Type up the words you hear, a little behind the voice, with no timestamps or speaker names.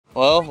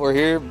Well, we're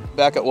here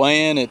back at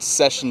weigh-in. It's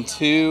session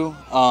 2.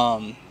 It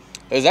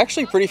was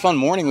actually a pretty fun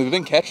morning. We've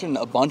been catching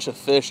a bunch of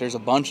fish. There's a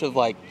bunch of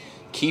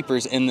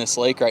keepers in this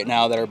lake right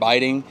now that are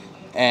biting,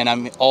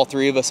 and all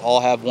three of us all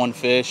have one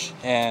fish,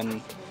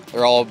 and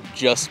they're all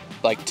just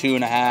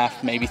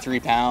 2.5, maybe 3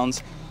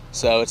 pounds.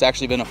 So it's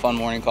actually been a fun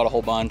morning. Caught a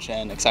whole bunch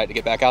and excited to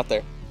get back out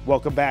there.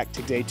 Welcome back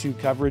to Day 2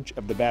 coverage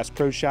of the Bass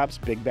Pro Shops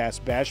Big Bass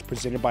Bash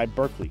presented by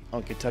Berkley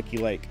on Kentucky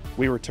Lake.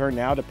 We return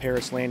now to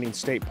Paris Landing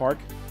State Park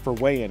for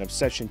weigh-in of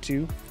Session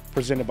 2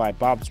 presented by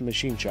Bob's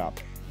Machine Shop.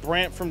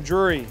 Brant from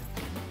Drury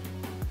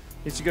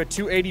needs to go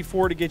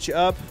 284 to get you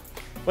up.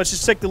 Let's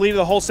just take the lead of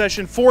the whole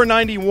session.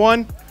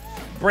 491.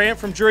 Brant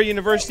from Drury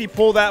University,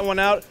 pull that one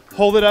out,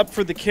 hold it up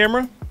for the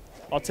camera.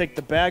 I'll take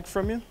the bag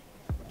from you.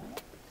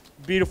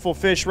 Beautiful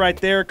fish right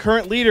there.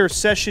 Current leader,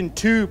 Session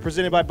 2,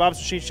 presented by Bob's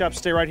Machine Shop.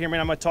 Stay right here, man.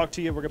 I'm going to talk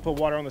to you. We're going to put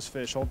water on this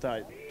fish. Hold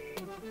tight.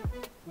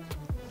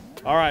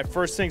 All right,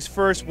 first things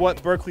first,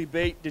 what Berkley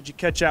bait did you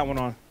catch that one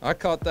on? I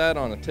caught that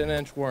on a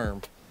 10-inch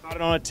worm. Caught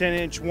it on a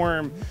 10-inch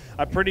worm.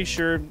 I'm pretty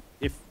sure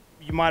if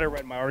you might have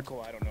read my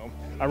article, I don't know.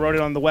 I wrote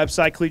it on the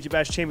website,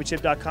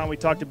 collegiatebashchampionship.com. We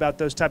talked about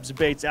those types of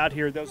baits out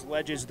here, those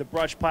ledges, the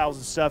brush piles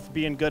and stuff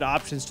being good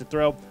options to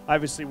throw.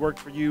 Obviously worked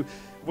for you.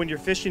 When you're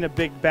fishing a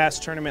big bass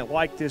tournament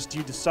like this, do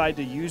you decide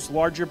to use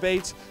larger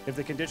baits? If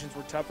the conditions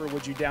were tougher,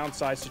 would you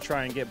downsize to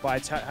try and get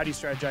bites? How do you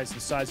strategize the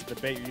size of the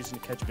bait you're using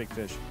to catch big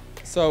fish?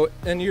 So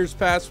in years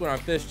past when I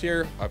fished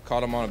here, I've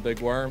caught them on a big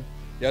worm.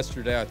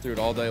 Yesterday I threw it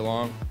all day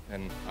long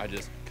and I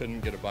just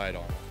couldn't get a bite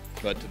on it.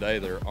 But today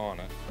they're on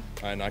it.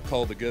 And I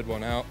called a good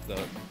one out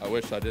that I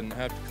wish I didn't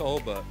have to call,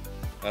 but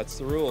that's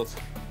the rules.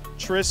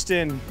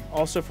 Tristan,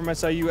 also from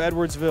SIU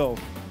Edwardsville.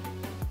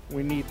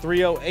 We need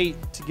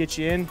 308 to get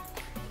you in.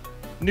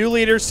 New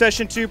leader,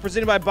 Session 2,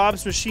 presented by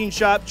Bob's Machine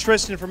Shop.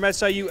 Tristan from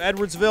SIU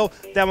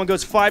Edwardsville. That one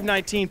goes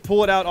 519.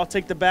 Pull it out. I'll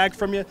take the bag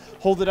from you.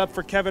 Hold it up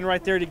for Kevin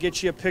right there to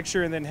get you a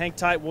picture, and then hang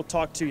tight. We'll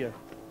talk to you.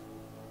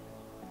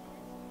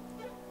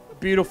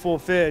 Beautiful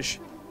fish.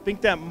 I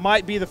think that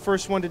might be the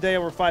first one today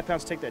over 5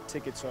 pounds. Take that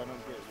ticket so I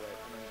don't get it wet.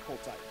 And then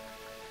hold tight.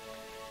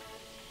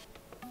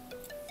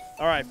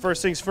 All right,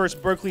 first things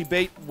first, Berkley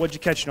bait. What'd you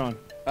catch it on?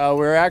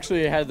 We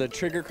actually had the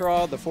trigger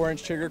craw, the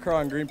 4-inch trigger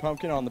craw and green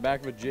pumpkin on the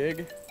back of a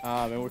jig,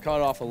 and we caught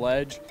it off a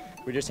ledge.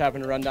 We just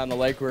happened to run down the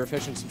lake. We were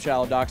fishing some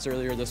shallow docks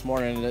earlier this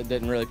morning, and it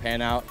didn't really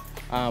pan out.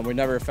 We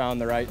never found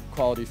the right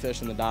quality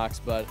fish in the docks,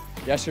 but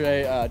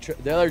yesterday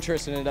the other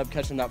Tristan ended up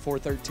catching that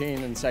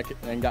 413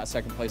 and got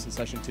second place in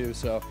Session 2.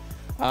 So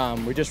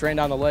we just ran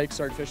down the lake,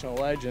 started fishing a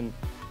ledge, and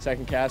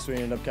second cast we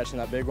ended up catching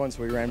that big one,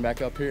 so we ran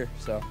back up here.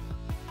 So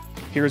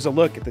here's a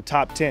look at the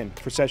top 10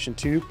 for Session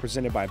 2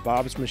 presented by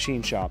Bob's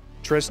Machine Shop.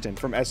 Tristan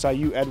from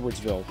SIU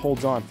Edwardsville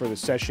holds on for the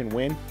session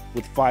win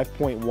with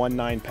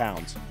 5.19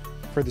 pounds.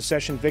 For the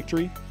session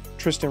victory,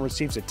 Tristan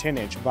receives a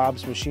 10-inch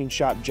Bob's Machine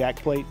Shop jack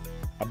plate,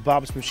 a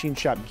Bob's Machine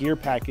Shop gear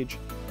package,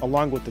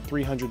 along with the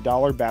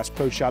 $300 Bass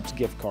Pro Shops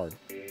gift card.